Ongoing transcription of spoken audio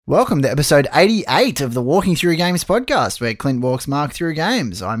Welcome to episode 88 of the Walking Through Games podcast, where Clint walks Mark through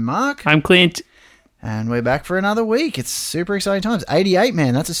games. I'm Mark. I'm Clint. And we're back for another week. It's super exciting times. 88,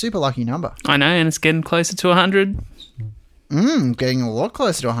 man. That's a super lucky number. I know, and it's getting closer to 100. Getting a lot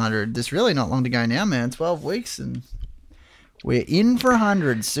closer to 100. There's really not long to go now, man. 12 weeks and we're in for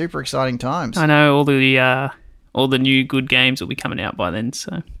 100. Super exciting times. I know, all the new good games will be coming out by then,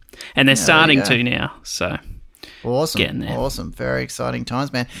 so... And they're starting to now, so... Awesome. Getting there. Awesome. Very exciting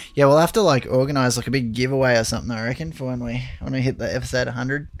times, man. Yeah, we'll have to organise a big giveaway or something, I reckon, for when we hit the episode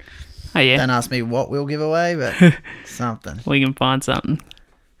 100. Oh, yeah. Don't ask me what we'll give away, but something. We can find something.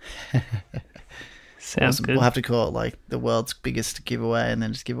 Sounds awesome. good. We'll have to call it the world's biggest giveaway and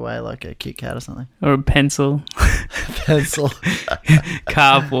then just give away a Kit Kat or something. Or a pencil. Pencil.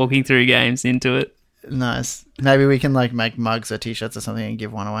 Carve Walking Through Games into it. Nice. Maybe we can make mugs or t-shirts or something and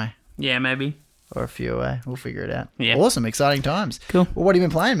give one away. Yeah, maybe. Or a few away. We'll figure it out. Yeah. Awesome. Exciting times. Cool. Well, what have you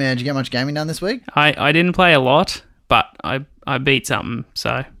been playing, man? Did you get much gaming done this week? I didn't play a lot, but I beat something,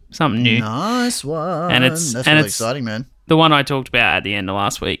 so something new. Nice one. And That's really exciting, man. The one I talked about at the end of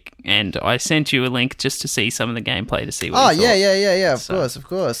last week, and I sent you a link just to see some of the gameplay to see what you thought. Yeah. Of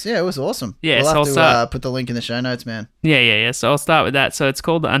course. Yeah, it was awesome. Yeah, we'll so have to put the link in the show notes, man. Yeah. So I'll start with that. So it's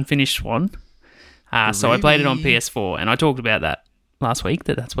called The Unfinished Swan. So I played it on PS4, and I talked about that last week,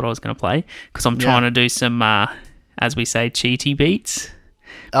 that's what I was going to play, because I'm trying to do some, as we say, cheaty beats,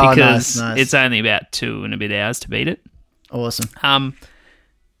 because nice. It's only about 2 and a bit hours to beat it. Awesome.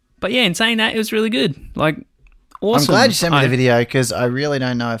 But yeah, in saying that, it was really good. Awesome. I'm glad you sent me the video, because I really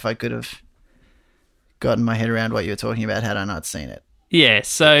don't know if I could have gotten my head around what you were talking about had I not seen it. Yeah,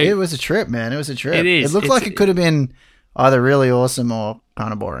 so... It was a trip, man. It was a trip. It is. It looked like it could have been either really awesome or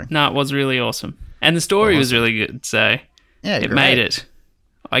kind of boring. No, it was really awesome. And the story was really good, so... Yeah, it made it,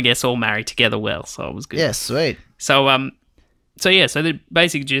 I guess, all married together well, so it was good. Yeah, sweet. So the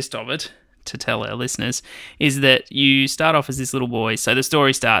basic gist of it, to tell our listeners, is that you start off as this little boy. So the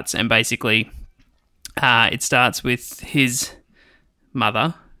story starts, and basically it starts with his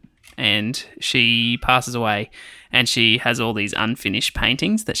mother, and she passes away, and she has all these unfinished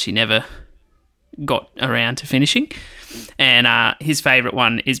paintings that she never got around to finishing. And his favourite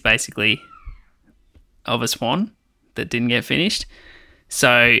one is basically of a swan that didn't get finished.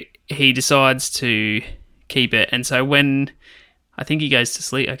 So he decides to keep it. And so when I think he goes to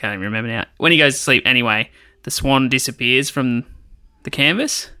sleep, I can't even remember now. When he goes to sleep anyway, the swan disappears from the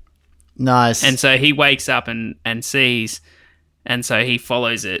canvas. Nice. And so he wakes up and sees, and so he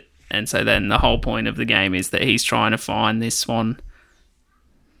follows it. And so then the whole point of the game is that he's trying to find this swan,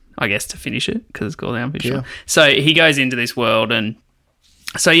 I guess, to finish it, because it's called the Unfinished Swan. So he goes into this world, and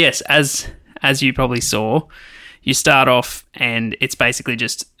so yes, as you probably saw, you start off and it's basically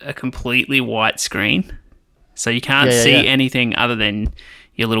just a completely white screen. So you can't see anything other than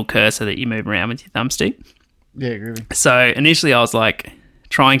your little cursor that you move around with your thumbstick. Yeah, groovy. So initially I was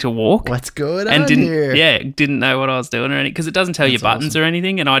trying to walk. What's going on here? Yeah, didn't know what I was doing or anything, because it doesn't tell you buttons or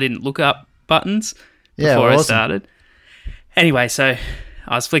anything, and I didn't look up buttons before I started. Anyway, so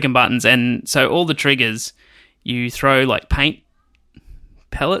I was flicking buttons, and so all the triggers, you throw paint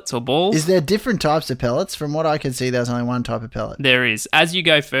pellets or balls. Is there different types of pellets? From what I can see, there's only one type of pellet. There is. As you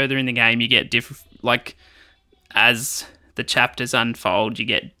go further in the game, you get different, as the chapters unfold, you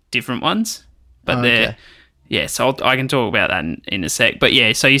get different ones. But so I can talk about that in a sec. But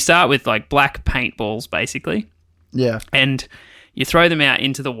yeah, so you start with black paint balls, basically. Yeah. And you throw them out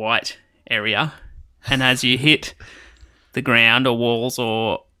into the white area, and as you hit the ground or walls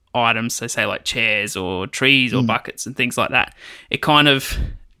or items, so say chairs or trees or buckets and things like that, it kind of,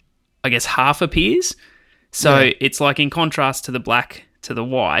 I guess, half appears. So it's in contrast to the black to the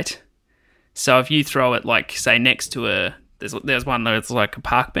white. So if you throw it say next to there's one that's a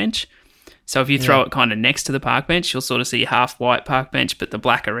park bench. So if you throw it kind of next to the park bench, you'll sort of see half white park bench but the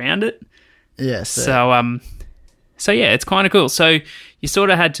black around it. Yes. So yeah, it's kind of cool. So you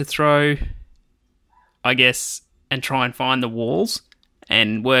sort of had to throw, I guess, and try and find the walls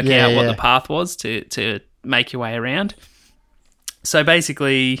and work out what the path was to make your way around. So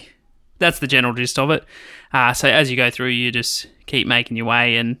basically, that's the general gist of it. So as you go through, you just keep making your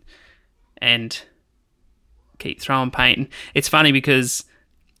way and keep throwing paint. And it's funny because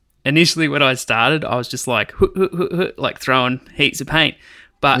initially when I started, I was just throwing heaps of paint.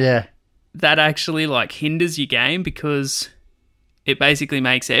 But that actually hinders your game, because it basically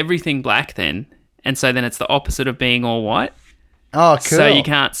makes everything black then. And so then it's the opposite of being all white. Oh, cool. So you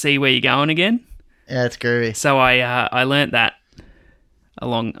can't see where you're going again. Yeah, it's groovy. So I learnt that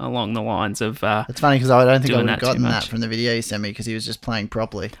along the lines of... it's funny because I don't think I would have gotten that from the video you sent me, because he was just playing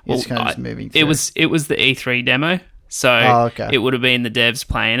properly. He was kind of just moving through. It was the E3 demo. So okay. it would have been the devs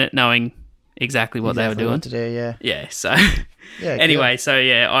playing it, knowing exactly what they were doing. What to do, yeah. Yeah, so Yeah. anyway, so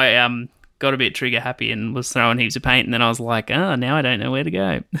yeah, I got a bit trigger happy and was throwing heaps of paint, and then I was like, now I don't know where to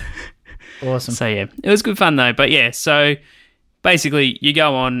go. Cool. Awesome. So yeah, it was good fun though. But yeah, so basically you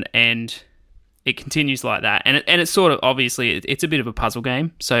go on and it continues like that, and it's sort of obviously it's a bit of a puzzle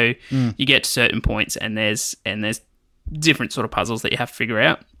game. So you get to certain points, and there's different sort of puzzles that you have to figure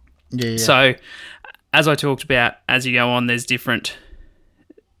out. Yeah. So as I talked about, as you go on, there's different,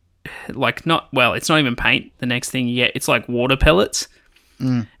 it's not even paint. The next thing you get, it's like water pellets.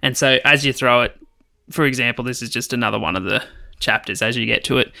 And so as you throw it, for example, this is just another one of the chapters. As you get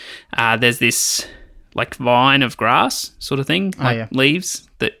to it, there's this like vine of grass sort of thing, leaves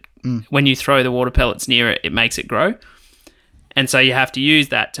that when you throw the water pellets near it, it makes it grow. And so you have to use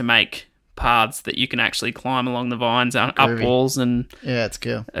that to make paths that you can actually climb along the vines, up walls and it's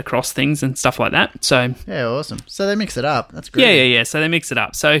cool. across things and stuff like that. So yeah, awesome. So they mix it up. That's great. Yeah. So they mix it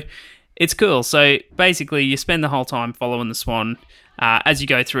up. So it's cool. So basically, you spend the whole time following the swan. As you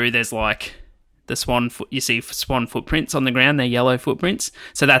go through, there's like the swan. You see swan footprints on the ground. They're yellow footprints.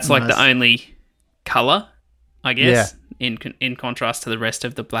 So that's like the only color, I guess. In contrast to the rest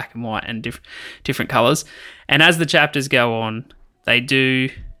of the black and white and different colours. And as the chapters go on, they do,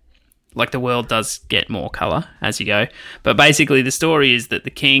 like the world does get more colour as you go. But basically the story is that the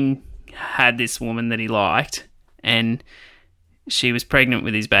king had this woman that he liked, and she was pregnant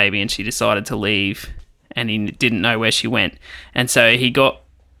with his baby, and she decided to leave, and he didn't know where she went. And so he got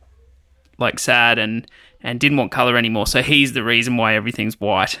like sad and didn't want colour anymore. So he's the reason why everything's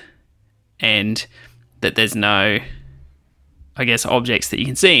white, and that there's no, I guess, objects that you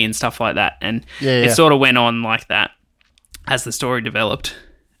can see and stuff like that. And it sort of went on like that as the story developed.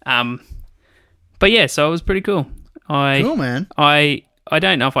 But yeah, so it was pretty cool. Cool, man. I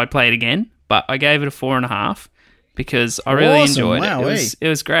don't know if I'd play it again, but I gave it a 4.5 because I really enjoyed it. It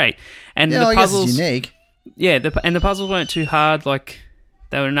was great. And the puzzles, guess it's unique. Yeah, and the puzzles weren't too hard. Like,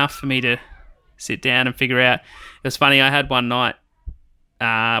 they were enough for me to sit down and figure out. It was funny, I had one night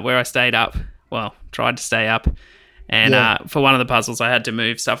where I stayed up. Well, tried to stay up. And for one of the puzzles, I had to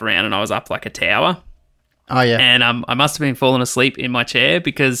move stuff around, and I was up like a tower. Oh, yeah. And I must have been falling asleep in my chair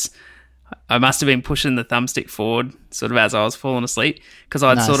because I must have been pushing the thumbstick forward sort of as I was falling asleep, because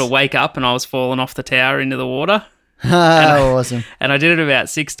I'd sort of wake up and I was falling off the tower into the water. Awesome. And I did it about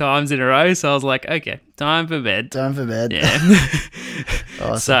 6 times in a row, so I was like, okay, time for bed. Yeah.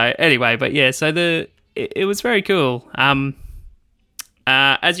 Awesome. So anyway, but yeah, so it was very cool.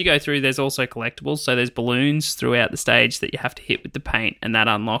 As you go through, there's also collectibles. So there's balloons throughout the stage that you have to hit with the paint, and that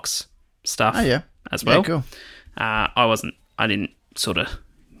unlocks stuff as well. Yeah, cool. I didn't sort of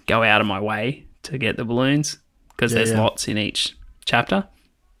go out of my way to get the balloons because there's lots in each chapter.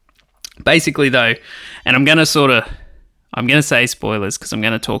 Basically, though, and I'm going to say spoilers because I'm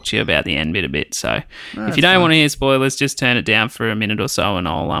going to talk to you about the end bit a bit. So if you don't want to hear spoilers, just turn it down for a minute or so, and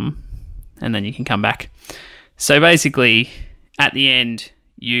I'll and then you can come back. So basically, at the end,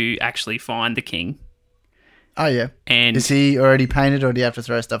 you actually find the king. Oh, yeah. And is he already painted, or do you have to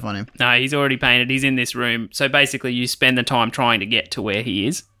throw stuff on him? No, he's already painted. He's in this room. So basically, you spend the time trying to get to where he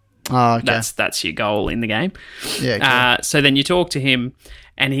is. Oh, okay. That's your goal in the game. Yeah, cool. So then you talk to him,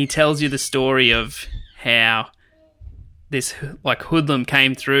 and he tells you the story of how this like hoodlum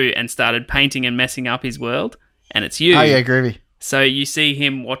came through and started painting and messing up his world, and it's you. Oh, yeah, groovy. So you see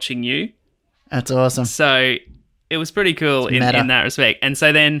him watching you. That's awesome. So it was pretty cool in that respect. And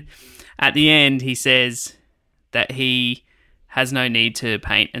so then at the end, he says that he has no need to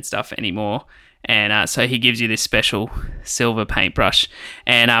paint and stuff anymore. And so he gives you this special silver paintbrush.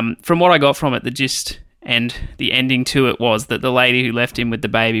 And from what I got from it, the gist and the ending to it was that the lady who left him with the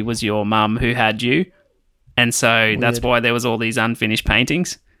baby was your mum who had you. And so that's why there was all these unfinished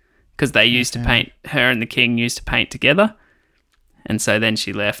paintings, because they used to paint, her and the king used to paint together. And so then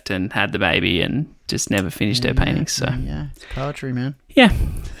she left and had the baby and just never finished her paintings. So yeah, it's poetry, man. Yeah,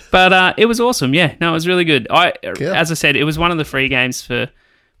 but it was awesome. Yeah, no, it was really good. Cool. As I said, it was one of the free games for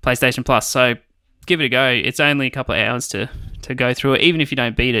PlayStation Plus. So give it a go. It's only a couple of hours to go through it. Even if you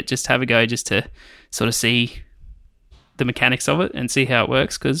don't beat it, just have a go just to sort of see the mechanics of it and see how it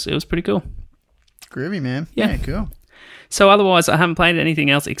works, because it was pretty cool. Groovy, man. Yeah, cool. So otherwise, I haven't played anything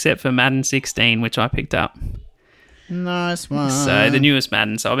else except for Madden 16, which I picked up. Nice one. So the newest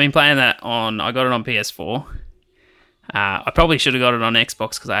Madden. So I've been playing that I got it on PS4. I probably should have got it on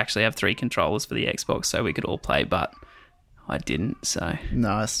Xbox because I actually have 3 controllers for the Xbox so we could all play, but I didn't, so...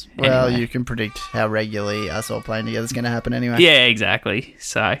 Nice. Well, you can predict how regularly us all playing together is going to happen anyway. Yeah, exactly.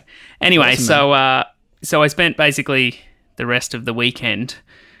 So, anyway, awesome, so I spent basically the rest of the weekend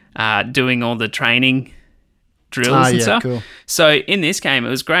doing all the training drills and stuff. Cool. So in this game, it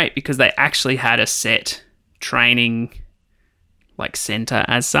was great because they actually had a set training like center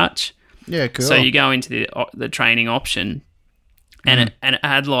as such. Yeah, cool. So you go into the training option, and it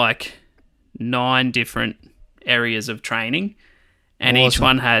had like 9 different areas of training, and each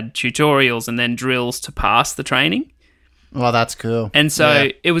one had tutorials and then drills to pass the training. Well, that's cool. And so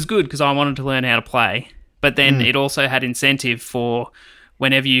it was good because I wanted to learn how to play, but then it also had incentive for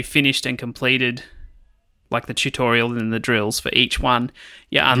whenever you finished and completed like the tutorial and the drills for each one,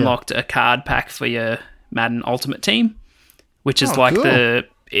 you unlocked a card pack for your Madden Ultimate Team, which is like cool.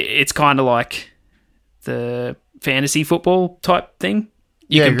 it's kind of like the fantasy football type thing.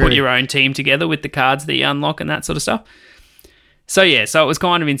 You can put your own team together with the cards that you unlock and that sort of stuff. So it was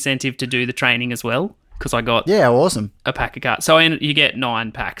kind of incentive to do the training as well because I got awesome. a pack of cards. So you get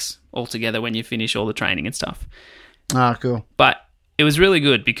 9 packs altogether when you finish all the training and stuff. Ah, cool. But it was really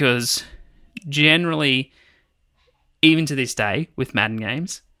good because generally, even to this day with Madden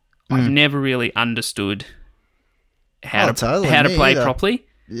games, I've never really understood how to play properly.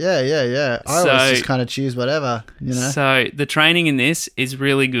 Yeah. I always just kind of choose whatever, So the training in this is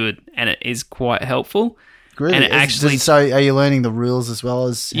really good and it is quite helpful. Really? And it actually, so are you learning the rules as well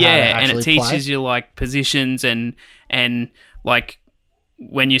as how to and it teaches play? you like positions and like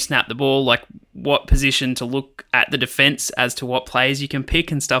when you snap the ball, like what position to look at the defense as to what plays you can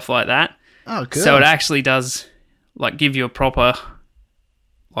pick and stuff like that. Oh, good. So it actually does like give you a proper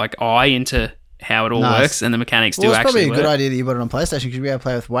like eye into how it all works and the mechanics do actually work. It's probably a good idea that you bought it on PlayStation because we have to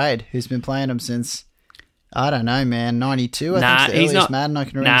play with Wade, who's been playing them since, I don't know, man, 92. I think he's the earliest Madden I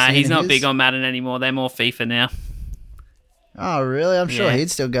can remember. He's not big on Madden anymore. They're more FIFA now. Oh, really? I'm sure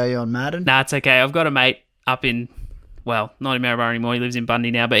he'd still go you on Madden. Nah, it's okay. I've got a mate up in, well, not in Maryborough anymore. He lives in Bundy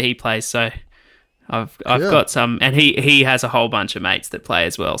now, but he plays, so I've got some, and he has a whole bunch of mates that play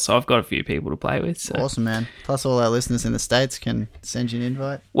as well, so I've got a few people to play with. So. Awesome, man. Plus all our listeners in the States can send you an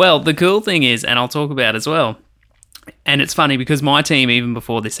invite. Well, the cool thing is, and I'll talk about as well, and it's funny because my team, even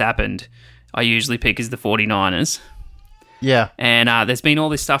before this happened, I usually pick as the 49ers. Yeah. And there's been all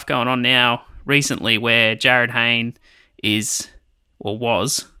this stuff going on now recently where Jared Hayne is, or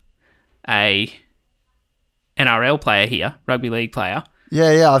was, a NRL player here, rugby league player.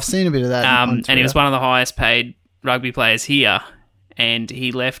 Yeah, I've seen a bit of that. And he was one of the highest paid rugby players here, and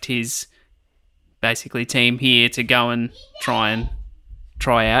he left his basically team here to go and try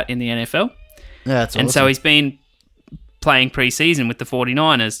out in the NFL. Yeah, that's awesome. And so he's been playing pre-season with the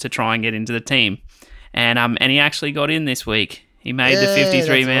 49ers to try and get into the team. And he actually got in this week. He made the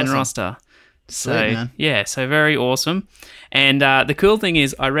 53-man roster. So, Sweet, so very awesome. And the cool thing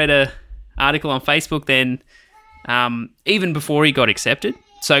is I read an article on Facebook then, even before he got accepted.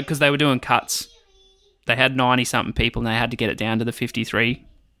 So, because they were doing cuts, they had 90-something people and they had to get it down to the 53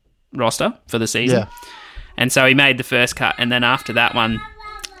 roster for the season. Yeah. And so he made the first cut. And then after that one,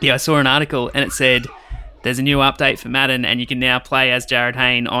 I saw an article and it said, there's a new update for Madden and you can now play as Jared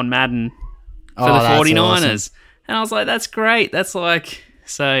Hayne on Madden for the 49ers. Awesome. And I was like, that's great. That's like...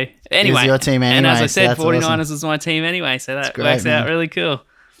 So, anyway. It's your team anyway. And as I said, so 49ers awesome. was my team anyway, so that great, works out really cool.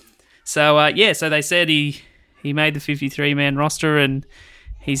 So, so they said he made the 53-man roster and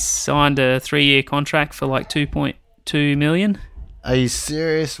he's signed a 3-year contract for like $2.2 million. Are you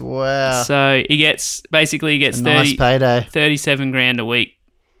serious? Wow. So, he gets nice payday. $37,000 a week.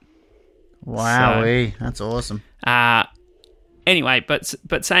 Wowee, that's awesome. Anyway,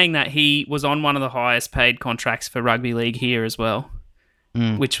 but saying that, he was on one of the highest paid contracts for rugby league here as well,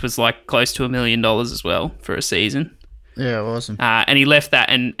 which was like close to $1 million as well for a season. Yeah, awesome. And he left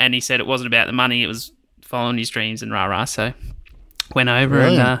that, and he said it wasn't about the money; it was following his dreams and rah-rah. So went over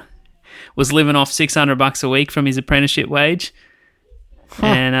and was living off $600 a week from his apprenticeship wage,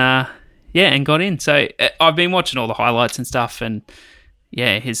 and and got in. So I've been watching all the highlights and stuff, and.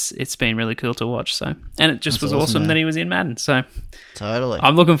 Yeah, it's been really cool to watch. So, and it just was awesome that he was in Madden. So, totally,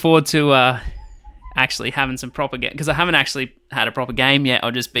 I'm looking forward to actually having some proper game because I haven't actually had a proper game yet.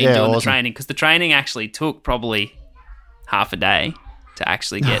 I've just been doing the training because the training actually took probably half a day to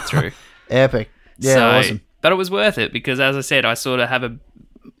actually get through. Epic, yeah, so, awesome. But it was worth it because, as I said, I sort of have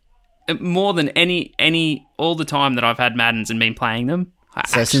more than any all the time that I've had Maddens and been playing them. I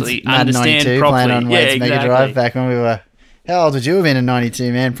actually understand Madden 92, properly. playing on Wade's Mega Drive back when we were. How old would you have been in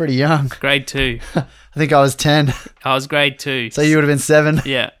 92, man? Pretty young. Grade 2. I think I was 10. I was grade 2. So you would have been 7.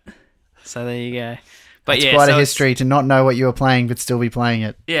 Yeah. So there you go. But it's quite a history to not know what you were playing but still be playing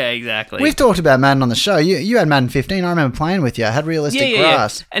it. Yeah, exactly. We've talked about Madden on the show. You had Madden 15. I remember playing with you. I had realistic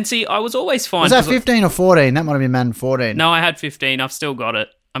grass. Yeah. And see, I was always fine. Was that 15 or 14? That might have been Madden 14. No, I had 15. I've still got it.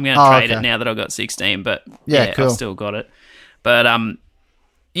 I'm going to trade it now that I've got 16. But cool. I've still got it. But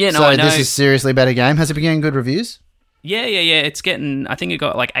Yeah, no, So I know. this is seriously a better game. Has it been getting good reviews? Yeah. It's getting. I think it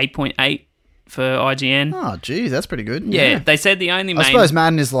got like 8.8 for IGN. Oh, geez, that's pretty good. Yeah, they said the only main. I suppose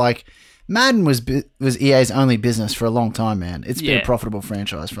Madden was EA's only business for a long time, man. It's been Yeah. a profitable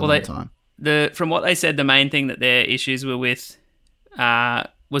franchise for a long time. From what they said, the main thing that their issues were with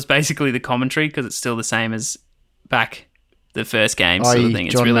was basically the commentary, because it's still the same as back the first game sort of thing.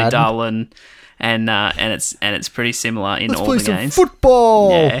 It's John really Madden. dull and it's pretty similar in all the games.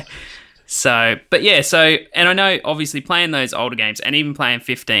 Football. Yeah. So, and I know obviously playing those older games and even playing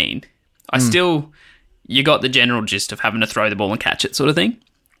 15, you got the general gist of having to throw the ball and catch it sort of thing.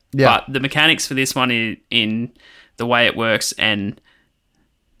 Yeah. But the mechanics for this one in the way it works and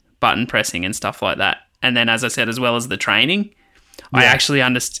button pressing and stuff like that. And then, as I said, as well as the training, I actually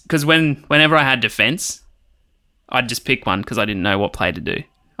understand, because whenever I had defense, I'd just pick one because I didn't know what play to do.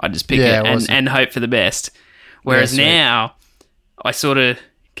 I'd just pick it and hope for the best. Whereas now, I sort of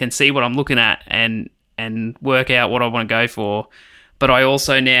can see what I'm looking at and work out what I want to go for. But I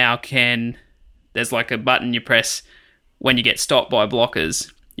also now there's like a button you press when you get stopped by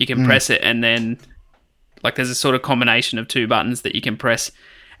blockers. You can press it, and then like there's a sort of combination of two buttons that you can press,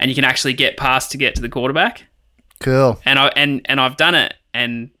 and you can actually get past to get to the quarterback. Cool. And I've done it,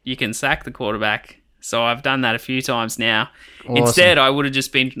 and you can sack the quarterback. So I've done that a few times now. Awesome. Instead, I would have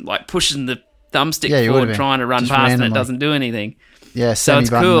just been like pushing the thumbstick forward, trying to run just past, randomly. and it doesn't do anything. Yeah, So it's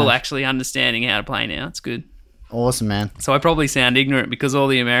semi-button cool mash. actually understanding how to play now. It's good. Awesome, man. So I probably sound ignorant because all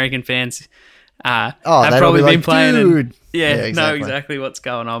the American fans have they'll probably be been like, playing "Dude." and know exactly what's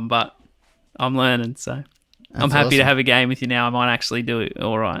going on, but I'm learning, so I'm happy to awesome. have a game with you now. I might actually do it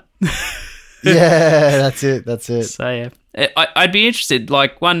all right. Yeah, that's it. So yeah, I'd be interested.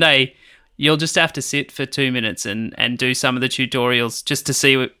 Like one day, you'll just have to sit for 2 minutes and do some of the tutorials just to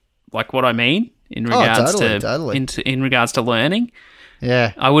see what I mean in regards totally. in regards to learning.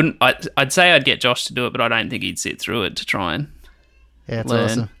 Yeah. I wouldn't. I'd say I'd get Josh to do it, but I don't think he'd sit through it to try and Yeah, it's learn.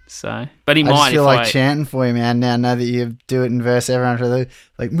 awesome. So, but he I might. just feel if like chanting for you, man. Now that you do it in verse, everyone for the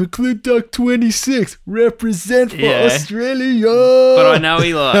like McClintock 26 represent for Yeah. Australia. But I know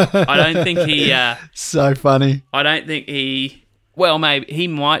he I don't think he. So funny. I don't think he. Well, maybe he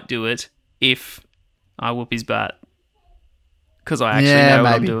might do it if I whoop his butt, because I actually know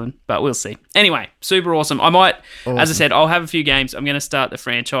what I'm doing. But we'll see. Anyway, super awesome. I might, as I said, I'll have a few games. I'm going to start the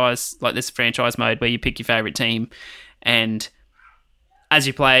franchise, like this franchise mode where you pick your favorite team, and as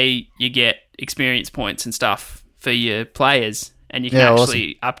you play, you get experience points and stuff for your players, and you can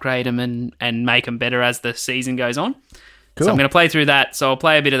actually upgrade them and make them better as the season goes on. Cool. So I'm going to play through that. So I'll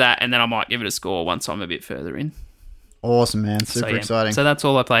play a bit of that, and then I might give it a score once I'm a bit further in. Awesome, man. Super exciting. So that's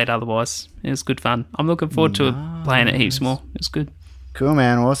all I played otherwise. It was good fun. I'm looking forward to playing it heaps more. It's good. Cool,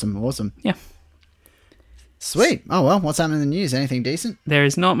 man. Awesome. Yeah. Sweet. Oh, well, what's happening in the news? Anything decent? There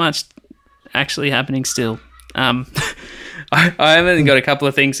is not much actually happening still. I only got a couple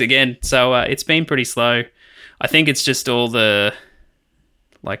of things again, so it's been pretty slow. I think it's just all the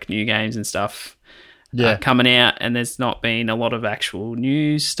new games and stuff coming out, and there's not been a lot of actual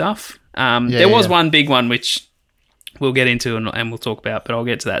news stuff. There was one big one which we'll get into and we'll talk about, but I'll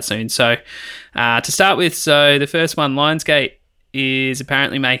get to that soon. So to start with, the first one, Lionsgate is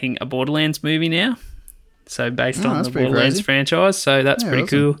apparently making a Borderlands movie now. So based on the Borderlands franchise, so that's pretty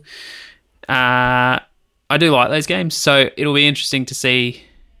cool. I do like those games, so it'll be interesting to see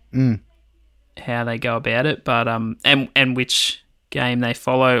how they go about it, but and which game they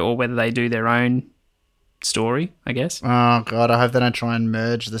follow, or whether they do their own story, I guess. Oh god, I hope they don't try and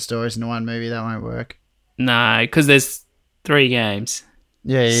merge the stories into one movie. That won't work. No, because there's 3 games.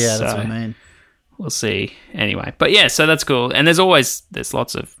 Yeah, that's what I mean. We'll see. Anyway, but yeah, so that's cool. And there's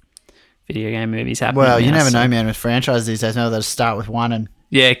lots of video game movies happening. Well, you now, never know, man. With franchises these days, they'll start with one and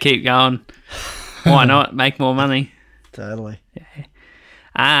keep going. Why not? Make more money. Totally.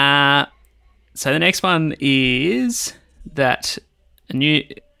 So the next one is that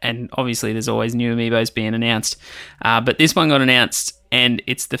and obviously there's always new amiibos being announced, but this one got announced, and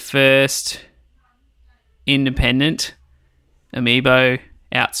it's the first independent amiibo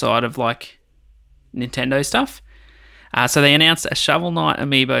outside of Nintendo stuff. So they announced a Shovel Knight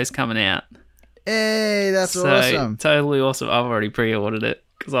amiibo is coming out. Hey, that's awesome. Totally awesome. I've already pre-ordered it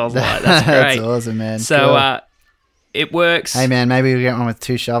because I was like, that's great. That's awesome, man. So cool. It works. Hey, man, maybe we'll get one with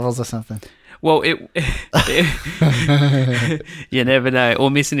 2 shovels or something. Well, you never know.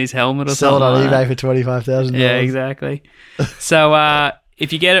 Or missing his helmet or Sell something. Sell it on eBay for $25,000. Yeah, exactly. So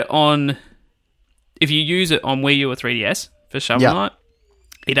if you use it on Wii U or 3DS for Shovel Knight,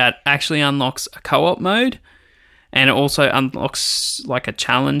 it actually unlocks a co-op mode, and it also unlocks a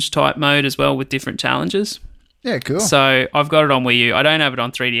challenge type mode as well with different challenges. Yeah, cool. So I've got it on Wii U. I don't have it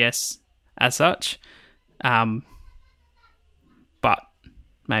on 3DS as such, but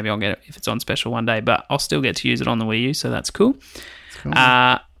maybe I'll get it if it's on special one day. But I'll still get to use it on the Wii U, so that's cool. Cool.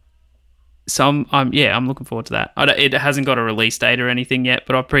 So I'm looking forward to that. It hasn't got a release date or anything yet,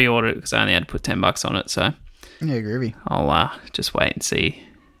 but I pre-ordered it because I only had to put $10 on it. So Yeah, groovy. I'll just wait and see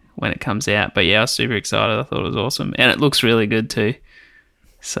when it comes out. But yeah, I was super excited. I thought it was awesome, and it looks really good too.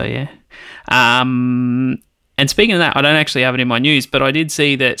 So yeah. And speaking of that, I don't actually have it in my news, but I did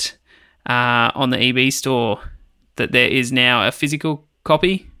see that on the EB store that there is now a physical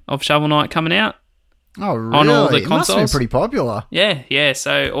copy of Shovel Knight coming out. Oh, really? On all the It must have been consoles. pretty popular. Yeah.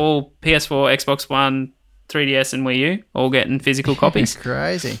 So all PS4, Xbox One, 3DS, and Wii U all getting physical copies.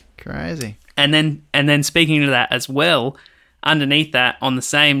 Crazy. And then speaking of that as well, underneath that, on the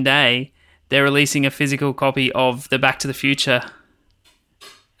same day, they're releasing a physical copy of the Back to the Future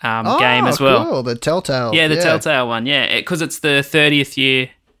game as well. Cool. The Telltale. Yeah, the Telltale one. Yeah, because it's the 30th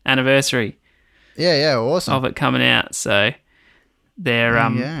year anniversary Yeah, awesome. of it coming out. So they're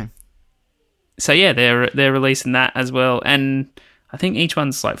yeah. so yeah, they're releasing that as well, and I think each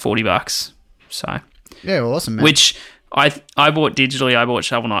one's like $40. So Yeah, awesome, man. which I bought digitally. I bought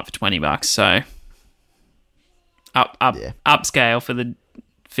Shovel Knight for $20. So upscale for the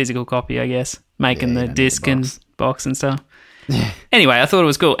physical copy, I guess, making Yeah, you the don't need disc the and box and stuff. Anyway, I thought it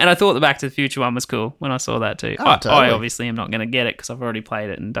was cool, and I thought the Back to the Future one was cool when I saw that too. Oh, I totally. obviously am not going to get it because I've already played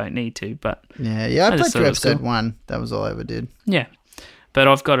it and don't need to, but Yeah, I I played just thought through it was episode cool. 1. That was all I ever did. yeah. But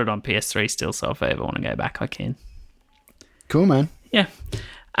I've got it on PS3 still, so if I ever want to go back, I can. Cool, man. Yeah.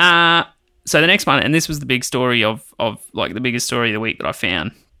 So the next one, and this was the big story of like the biggest story of the week that I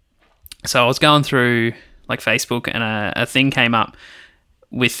found. So I was going through like Facebook, and a thing came up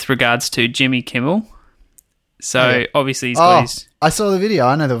with regards to Jimmy Kimmel. So Okay. obviously he's got his I saw the video.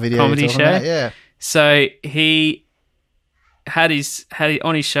 I know the video. comedy you're talking show. about, Yeah. So he had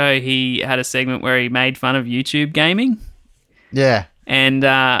on his show, he had a segment where he made fun of YouTube gaming, Yeah. and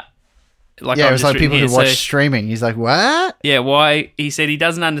like Yeah, I've it was just like written people here, who watch so- streaming. He's like, what? Yeah, why? He said he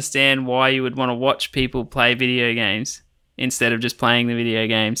doesn't understand why you would want to watch people play video games instead of just playing the video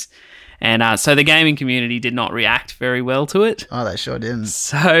games. And so the gaming community did not react very well to it. Oh, they sure didn't.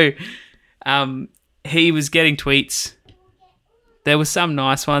 So he was getting tweets. There were some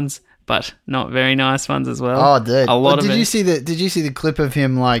nice ones, but not very nice ones as well. Oh, dude. A lot of did it. you see the clip of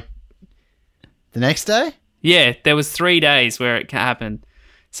him like the next day? Yeah, there was 3 days where it happened.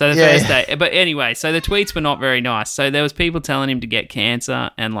 So the Yeah, first yeah. day, but anyway, so the tweets were not very nice. So there was people telling him to get cancer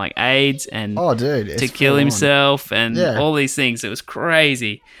and like AIDS and Oh, dude. to kill himself and Yeah. all these things. It was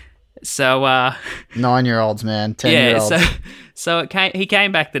crazy. So 9-year-olds, man. yeah, 10-year-olds. so he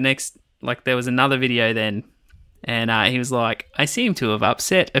came back the next, like there was another video then, and he was like, I seem to have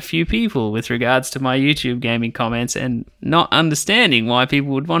upset a few people with regards to my YouTube gaming comments and not understanding why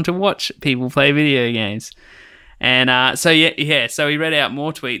people would want to watch people play video games. And so he read out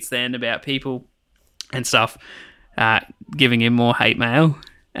more tweets then about people and stuff giving him more hate mail.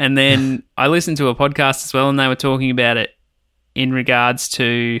 And then I listened to a podcast as well, and they were talking about it in regards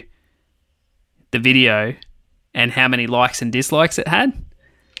to the video and how many likes and dislikes it had.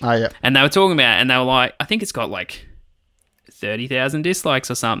 Oh, yeah. And they were talking about it, and they were like, I think it's got like 30,000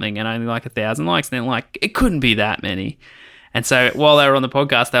 dislikes or something and only like 1,000 likes. And they're like, it couldn't be that many. And so while they were on the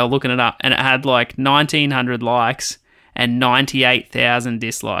podcast, they were looking it up, and it had like 1,900 likes and 98,000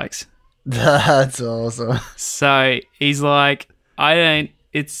 dislikes. That's awesome. So he's like,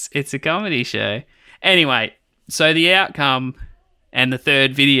 it's a comedy show. Anyway, so the outcome and the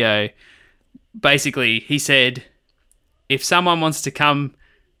third video, basically he said, if someone wants to come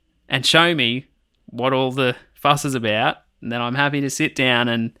and show me what all the fuss is about, then I'm happy to sit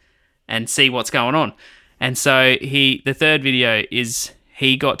down and see what's going on. And so the third video is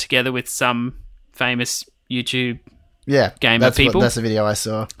he got together with some famous YouTube Yeah. Gamer people. That's the video I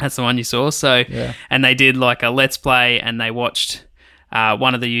saw. That's the one you saw. So, Yeah. and they did like a let's play, and they watched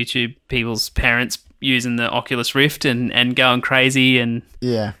one of the YouTube people's parents using the Oculus Rift and going crazy and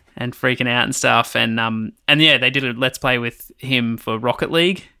Yeah. freaking out and stuff. And yeah, they did a let's play with him for Rocket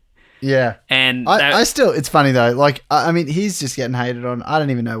League. Yeah. And I still, it's funny though. Like, I mean, he's just getting hated on. I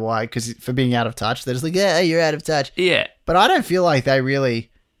don't even know why, because for being out of touch, they're just like, yeah, you're out of touch. yeah, But I don't feel like they really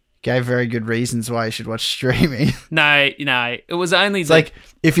gave very good reasons why you should watch streaming. no, it was only It's like,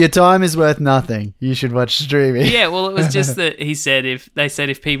 if your time is worth nothing, you should watch streaming. yeah, well, it was just that he said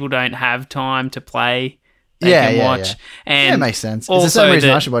if people don't have time to play, they Yeah, can yeah, watch. yeah. And Yeah, it makes sense. It's the also same reason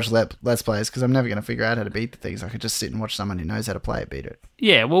that- I should watch Let's Plays, because I'm never going to figure out how to beat the things. I could just sit and watch someone who knows how to play it beat it.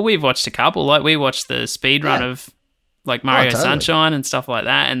 Yeah, well, we've watched a couple. Like, we watched the speed run Yeah. of like Mario totally. Sunshine and stuff like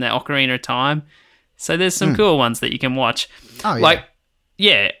that, and the Ocarina of Time. So there's some cool ones that you can watch. Oh, yeah. Like,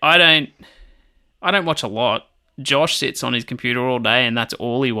 yeah, I don't watch a lot. Josh sits on his computer all day, and that's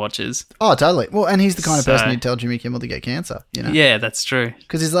all he watches. Oh, totally. Well, and he's the kind of So- person who'd tell Jimmy Kimmel to get cancer, you know? Yeah, that's true.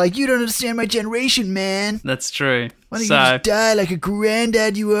 Because he's like, you don't understand my generation, man. That's true. Why don't So, you just die like a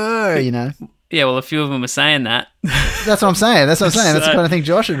granddad you are, you know? yeah, well, a few of them are saying that. That's what I'm saying. That's the kind of thing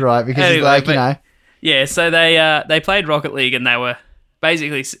Josh would write because he's Anyway, like, you but- know... Yeah, so they played Rocket League, and they were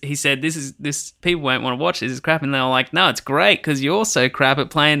basically, he said, this people won't want to watch this. It's crap, and they were like, no, it's great because you're so crap at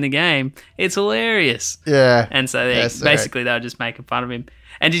playing the game. It's hilarious. Yeah. And so That's basically they were just making fun of him.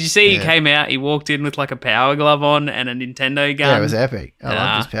 And did you see he came out? He walked in with like a Power Glove on and a Nintendo gun. Yeah, it was epic. I Nah.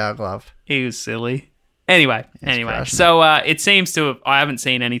 love this power glove. He was silly. Anyway. crushing So it seems to have. I haven't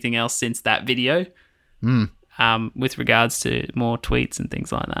seen anything else since that video. With regards to more tweets and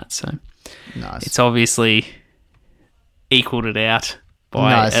things like that. So Nice. it's obviously equaled it out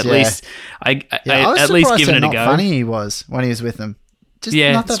by Nice, at yeah. least. I was at least surprised given how it a not go. funny he was when he was with them. Just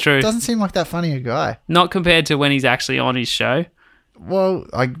Yeah, not it's that, true. Doesn't seem like that funny a guy. Not compared to when he's actually on his show. Well,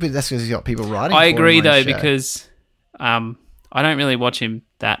 but that's because he's got people writing. I for him agree on though his show. because I don't really watch him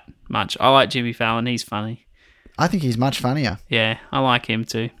that much. I like Jimmy Fallon. He's funny. I think he's much funnier. Yeah, I like him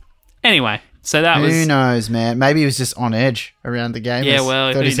too. Anyway, so that Who was knows, man? Maybe he was just on edge around the gamers. Yeah, well,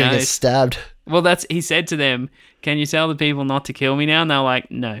 thought who he was gonna get knows? stabbed. well. He said to them, "Can you tell the people not to kill me now?" And they're like,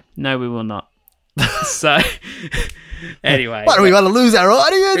 "No, we will not." So anyway, What do we want to lose our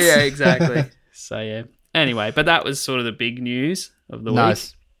audience? yeah, exactly. So yeah. Anyway, but that was sort of the big news of the week.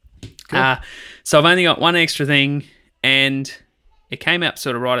 Nice. Cool. So I've only got one extra thing, and it came up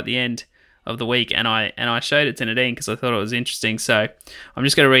sort of right at the end of the week, and I showed it to Nadine because I thought it was interesting. So I'm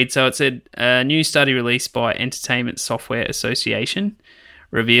just going to read. So it said a new study released by Entertainment Software Association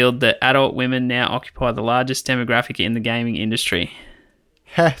revealed that adult women now occupy the largest demographic in the gaming industry.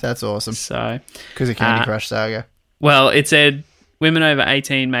 Heh, that's awesome. So, Because of Candy Crush Saga. well, it said women over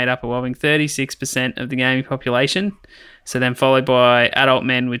 18 made up a whopping 36% of the gaming population. So then followed by adult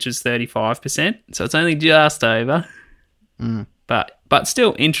men, which is 35%. So it's only just over. But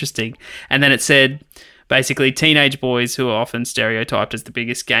still interesting. And then it said basically teenage boys who are often stereotyped as the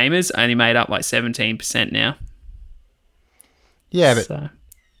biggest gamers only made up like 17% now. Yeah, but So,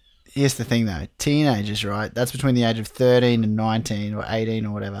 here's the thing, though. Teenagers, right? That's between the age of 13 and 19 or 18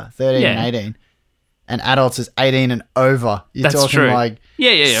 or whatever. 13 and Yeah. 18. And adults is 18 and over. You're That's talking true. like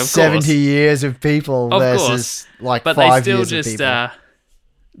yeah, of 70 course. years of people Of versus course. like But they 5 still years of just people.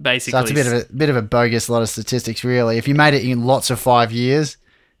 basically... So it's a bit of a bogus lot of statistics, really. If you made it in lots of 5 years,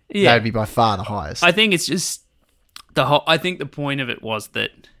 yeah. that would be by far the highest. I think it's just the whole. I think the point of it was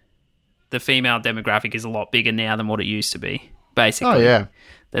that the female demographic is a lot bigger now than what it used to be. Basically, Oh, yeah.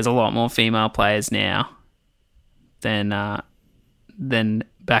 there's a lot more female players now than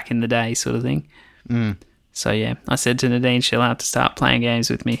back in the day, sort of thing. So yeah, I said to Nadine she'll have to start playing games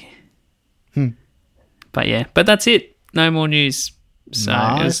with me. But that's it. No more news. So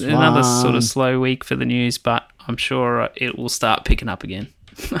it was Nice another sort one. of slow week for the news, but I'm sure it will start picking up again.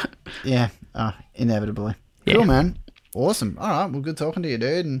 Yeah, inevitably. Yeah. Cool, man. Awesome. All right, well, good talking to you,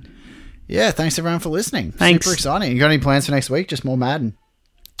 dude. And yeah, thanks everyone for listening. Thanks. Super exciting. You got any plans for next week? Just more Madden?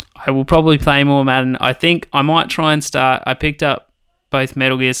 I will probably play more Madden. I think I might try and start. I picked up both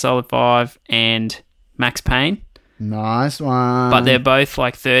Metal Gear Solid 5 and Max Payne, Nice one. but they're both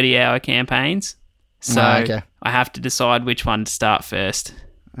like 30-hour campaigns. So okay. I have to decide which one to start first.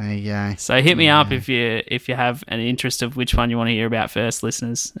 There you go. So hit me up if you have an interest of which one you want to hear about first,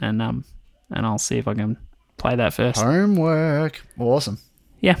 listeners, and I'll see if I can play that first. Homework. Awesome.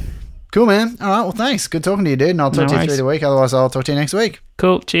 Yeah. Cool, man. All right, well, thanks. Good talking to you, dude. And I'll talk No to you worries. through the week. Otherwise, I'll talk to you next week.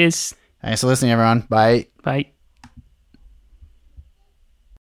 Cool. Cheers. Thanks for listening, everyone. Bye. Bye.